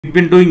We've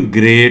been doing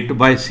great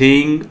by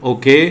saying,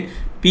 okay,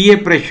 PA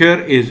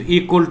pressure is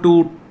equal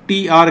to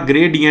TR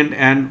gradient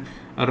and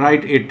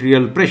right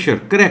atrial pressure.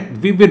 Correct.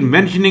 We've been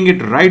mentioning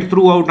it right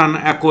throughout on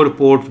echo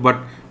reports, but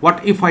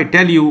what if I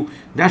tell you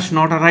that's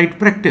not a right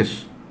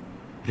practice?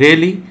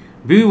 Really?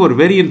 We were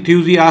very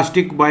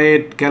enthusiastic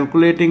by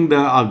calculating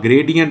the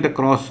gradient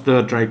across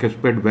the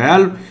tricuspid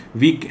valve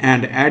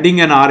and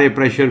adding an RA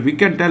pressure. We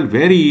can tell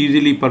very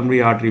easily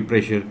pulmonary artery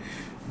pressure.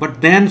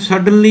 But then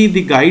suddenly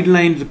the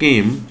guidelines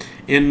came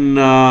in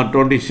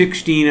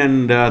 2016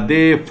 and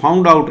they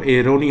found out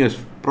erroneous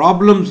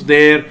problems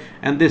there,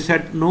 and they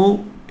said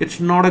no, it's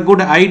not a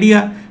good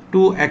idea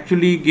to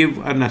actually give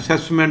an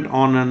assessment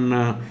on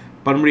an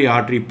pulmonary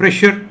artery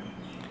pressure.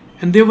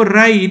 And they were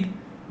right.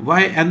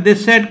 Why? And they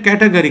said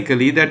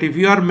categorically that if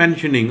you are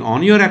mentioning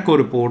on your echo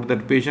report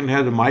that patient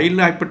has mild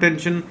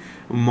hypertension,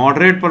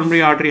 moderate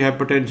pulmonary artery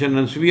hypertension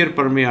and severe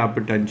pulmonary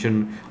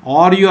hypertension,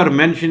 or you are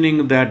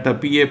mentioning that the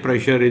PA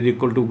pressure is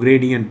equal to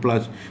gradient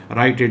plus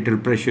right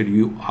atrial pressure,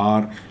 you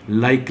are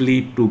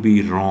likely to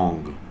be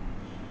wrong.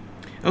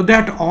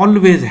 That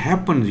always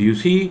happens. You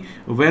see,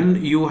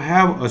 when you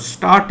have a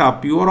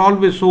startup, you are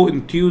always so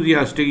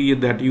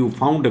enthusiastic that you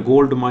found a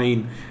gold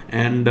mine,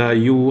 and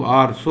you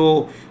are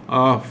so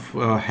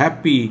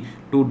happy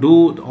to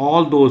do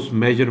all those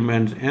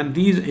measurements, and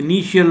these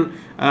initial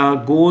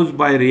goes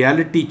by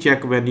reality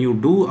check. When you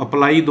do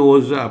apply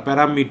those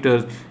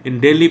parameters in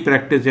daily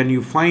practice and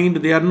you find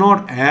they are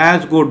not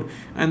as good,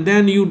 and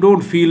then you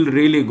don't feel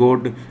really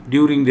good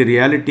during the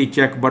reality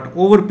check, but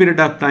over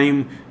period of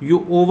time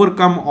you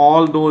overcome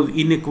all those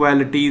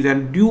inequalities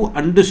and you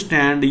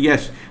understand,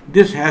 yes,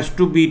 this has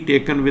to be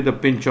taken with a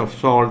pinch of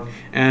salt,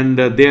 and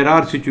there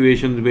are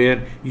situations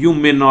where you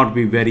may not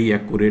be very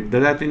accurate.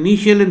 That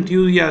initial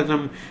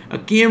enthusiasm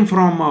came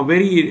from a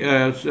very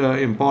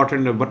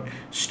important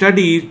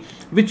studies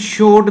which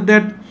showed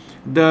that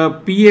the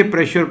PA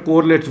pressure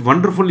correlates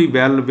wonderfully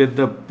well with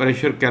the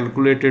pressure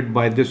calculated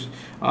by this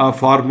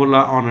formula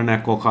on an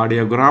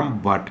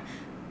echocardiogram, but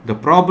the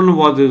problem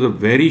was a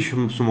very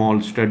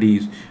small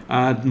studies.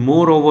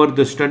 Moreover,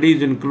 the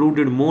studies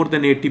included more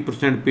than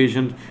 80%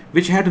 patients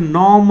which had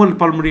normal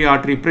pulmonary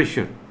artery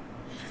pressure.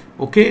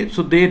 Okay,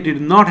 so they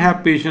did not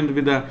have patients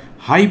with a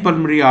high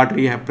pulmonary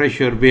artery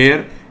pressure,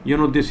 where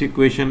this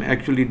equation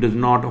actually does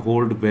not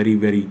hold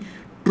very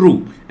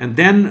true. And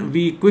then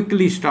we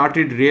quickly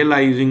started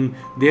realizing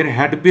there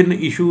had been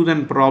issues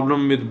and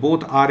problem with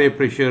both RA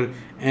pressure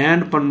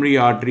and pulmonary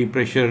artery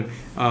pressure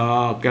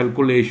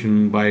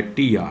calculation by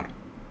TR.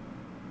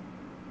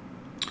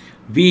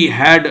 We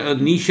had an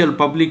initial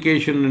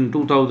publication in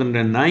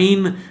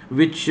 2009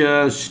 which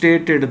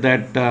stated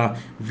that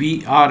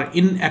we are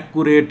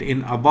inaccurate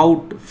in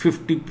about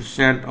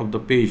 50% of the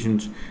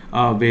patients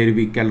where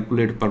we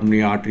calculate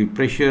pulmonary artery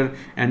pressure,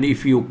 and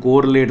if you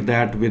correlate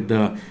that with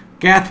the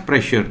cath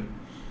pressure,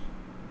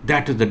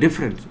 that is the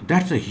difference.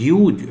 That's a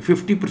huge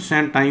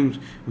 50% times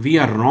we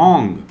are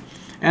wrong.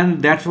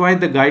 And that's why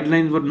the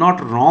guidelines were not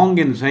wrong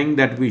in saying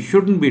that we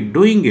shouldn't be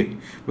doing it,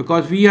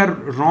 because we are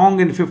wrong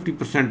in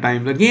 50%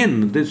 times.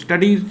 Again, the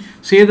studies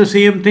say the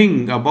same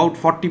thing, about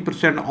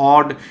 40%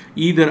 odd,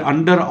 either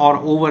under or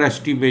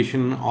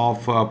overestimation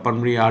of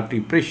pulmonary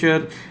artery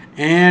pressure,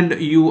 and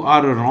you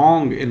are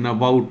wrong in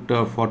about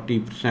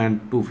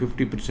 40% to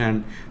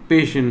 50%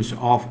 patients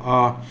of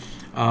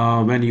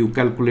when you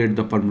calculate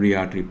the pulmonary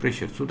artery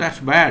pressure. So that's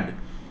bad.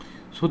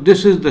 So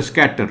this is the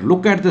scatter.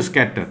 Look at the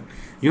scatter.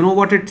 You know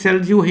what it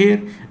tells you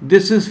here?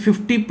 This is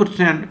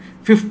 50%,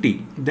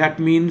 50. That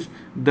means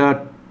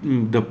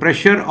the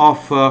pressure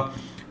of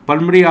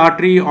pulmonary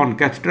artery on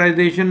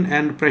catheterization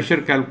and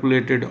pressure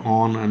calculated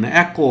on an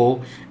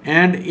echo,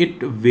 and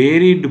it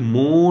varied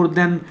more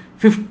than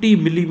 50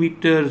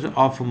 millimeters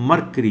of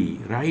mercury,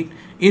 right?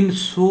 In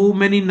so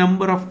many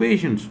number of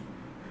patients.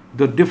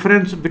 The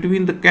difference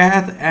between the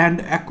cath and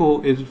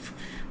echo is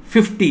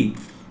 50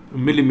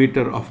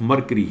 millimeter of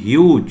mercury,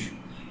 huge.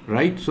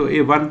 Right? So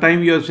one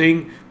time you are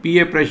saying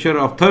PA pressure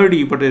of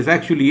 30, but it's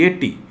actually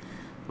 80.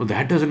 So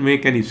that doesn't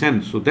make any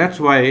sense. So that's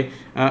why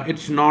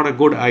it's not a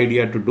good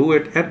idea to do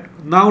it. And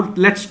now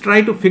let's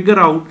try to figure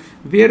out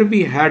where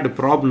we had a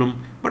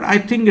problem. But I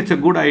think it's a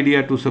good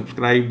idea to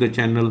subscribe the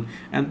channel,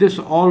 and this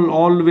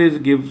always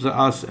gives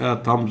us a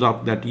thumbs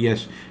up that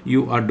yes,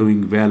 you are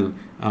doing well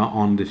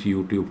on this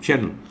YouTube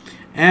channel.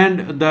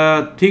 And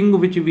the thing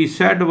which we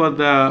said was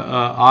the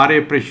RA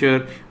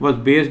pressure was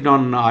based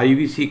on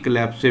IVC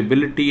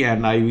collapsibility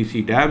and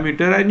IVC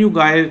diameter, and you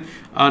guys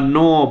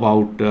know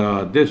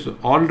about this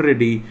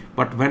already.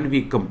 But when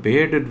we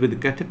compared it with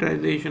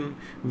catheterization,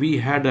 we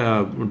had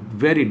a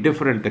very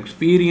different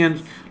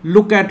experience.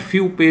 Look at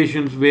few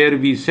patients where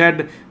we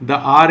said the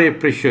RA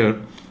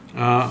pressure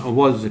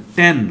was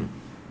 10,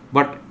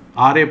 but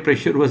RA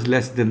pressure was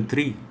less than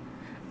 3.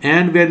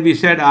 And when we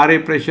said RA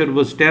pressure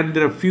was 10,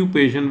 there are few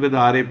patients with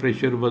RA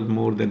pressure was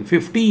more than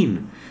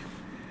 15.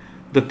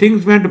 The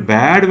things went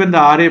bad when the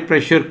RA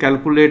pressure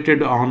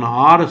calculated on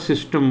our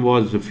system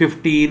was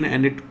 15,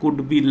 and it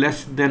could be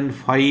less than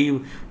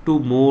 5 to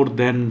more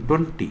than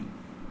 20.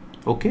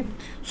 Okay,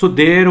 so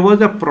there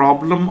was a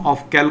problem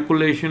of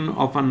calculation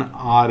of an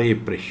RA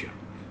pressure.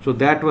 So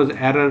that was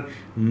error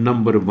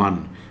number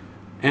 1.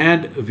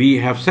 And we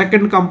have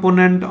second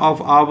component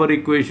of our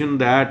equation,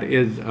 that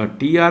is a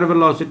TR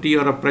velocity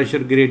or a pressure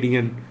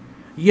gradient.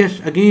 Yes,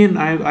 again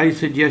I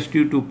suggest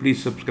you to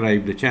please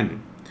subscribe the channel.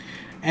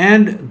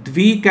 And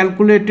we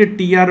calculated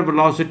TR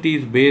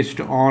velocities based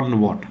on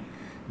what?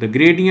 The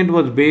gradient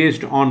was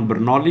based on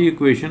Bernoulli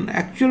equation.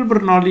 Actual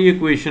Bernoulli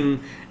equation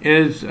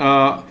is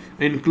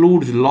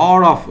includes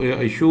lot of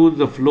issues: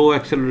 the flow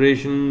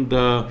acceleration,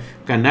 the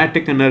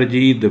kinetic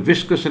energy, the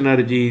viscous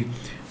energy,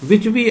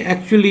 which we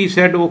actually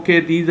said, okay,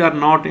 these are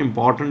not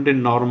important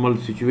in normal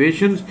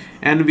situations,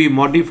 and we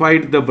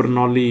modified the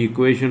Bernoulli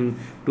equation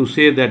to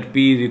say that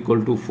P is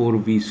equal to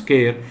 4V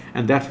square,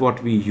 and that's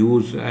what we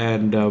use.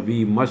 And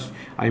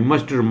I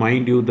must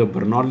remind you, the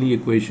Bernoulli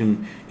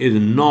equation is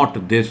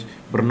not this.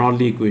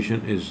 Bernoulli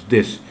equation is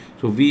this.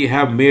 So we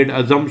have made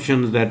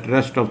assumptions that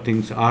rest of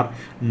things are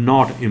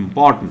not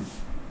important.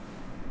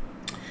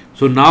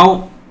 So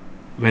now,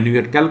 when we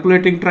are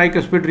calculating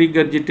tricuspid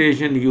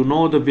regurgitation, you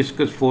know the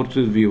viscous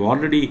forces we've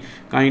already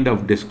kind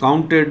of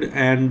discounted,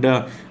 and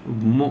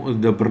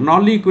the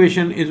Bernoulli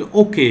equation is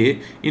okay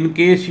in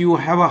case you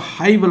have a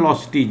high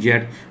velocity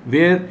jet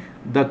where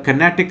the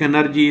kinetic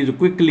energy is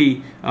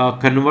quickly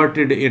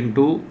converted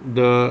into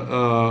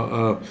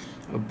the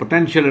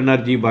potential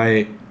energy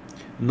by.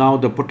 Now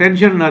the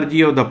potential energy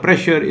of the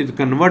pressure is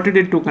converted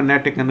into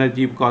kinetic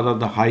energy because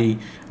of the high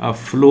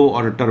flow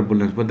or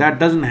turbulence. But that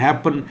doesn't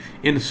happen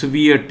in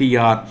severe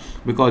TR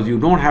because you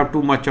don't have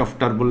too much of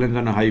turbulence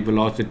and high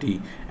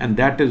velocity, and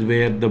that is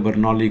where the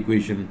Bernoulli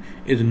equation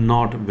is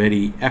not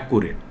very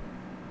accurate.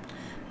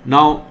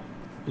 Now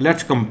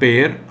let's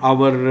compare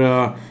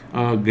our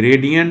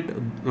gradient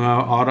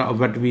or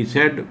what we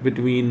said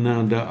between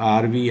the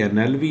RV and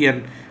LV,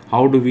 and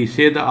how do we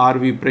say the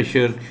RV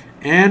pressure,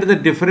 and the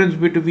difference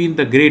between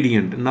the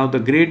gradient. Now the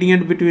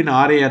gradient between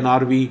RA and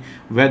RV,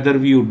 whether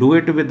you do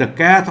it with the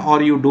cath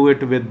or you do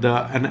it with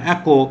an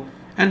echo,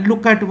 and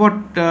look at what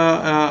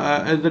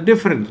is the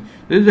difference.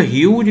 There is a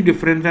huge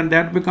difference, and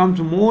that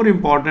becomes more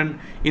important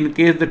in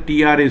case the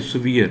TR is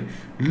severe.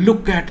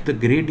 Look at the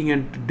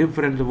gradient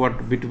difference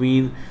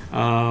between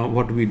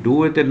what we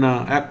do it in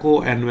an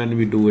echo and when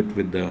we do it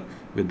with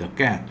the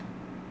cath.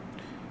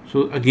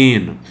 So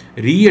again,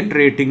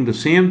 reiterating the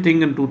same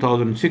thing, in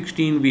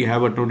 2016 we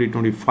have a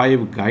 2025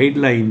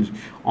 guidelines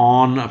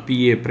on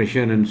PA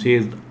pressure and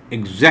says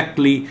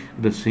exactly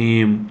the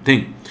same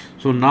thing.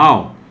 So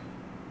now,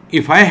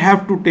 if I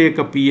have to take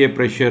a PA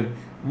pressure,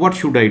 what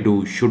should I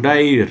do? Should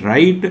I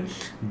write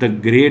the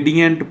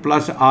gradient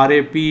plus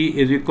RAP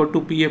is equal to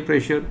PA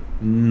pressure?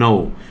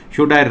 No.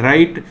 Should I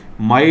write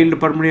mild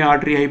pulmonary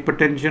artery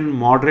hypertension,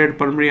 moderate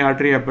pulmonary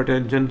artery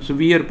hypertension,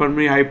 severe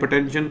pulmonary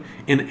hypertension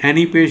in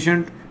any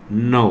patient?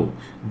 No.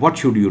 What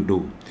should you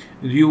do?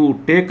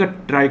 You take a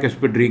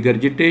tricuspid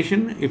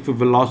regurgitation. If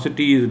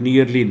velocity is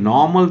nearly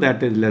normal,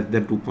 that is less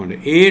than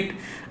 2.8,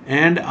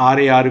 and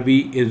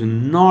RARV is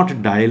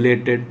not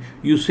dilated,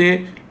 you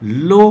say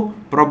low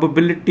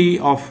probability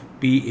of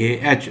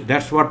PAH.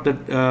 That's what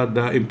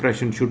the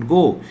impression should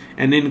go.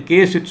 And in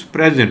case it's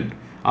present,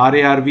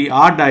 RARV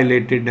are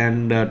dilated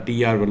and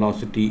TR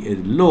velocity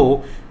is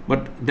low,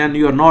 but then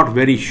you are not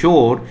very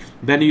sure,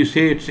 then you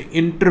say it's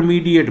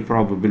intermediate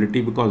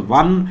probability, because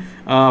one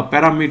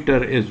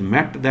parameter is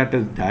met, that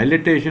is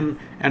dilatation,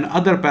 and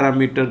other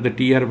parameter, the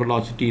TR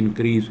velocity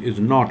increase, is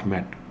not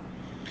met.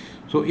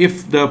 So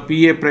if the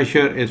PA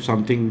pressure is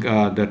something,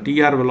 the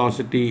TR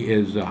velocity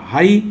is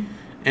high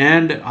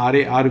and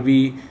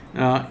RARV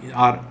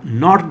are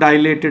not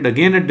dilated,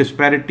 again a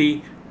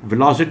disparity,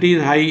 velocity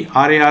is high,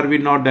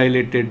 RARV not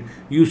dilated,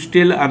 you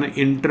still an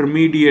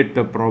intermediate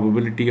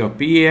probability of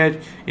PAH.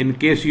 In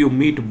case you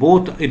meet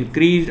both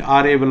increased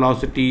RA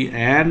velocity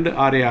and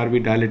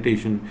RARV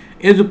dilatation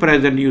is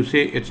present, you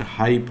say it's a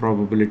high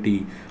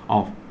probability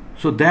of.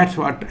 So that's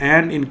what.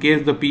 And in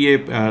case the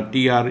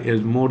TR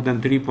is more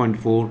than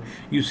 3.4,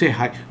 you say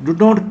high. Do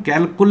not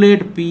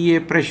calculate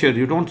PA pressure.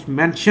 You don't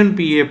mention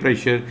PA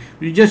pressure.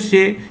 You just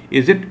say,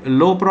 is it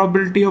low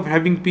probability of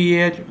having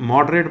PAH,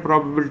 moderate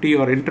probability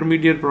or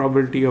intermediate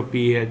probability of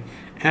PAH,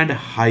 and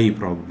high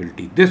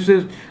probability. This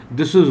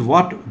is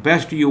what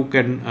best you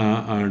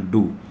can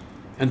do.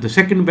 And the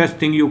second best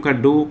thing you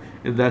can do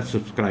is that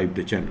subscribe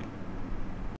the channel.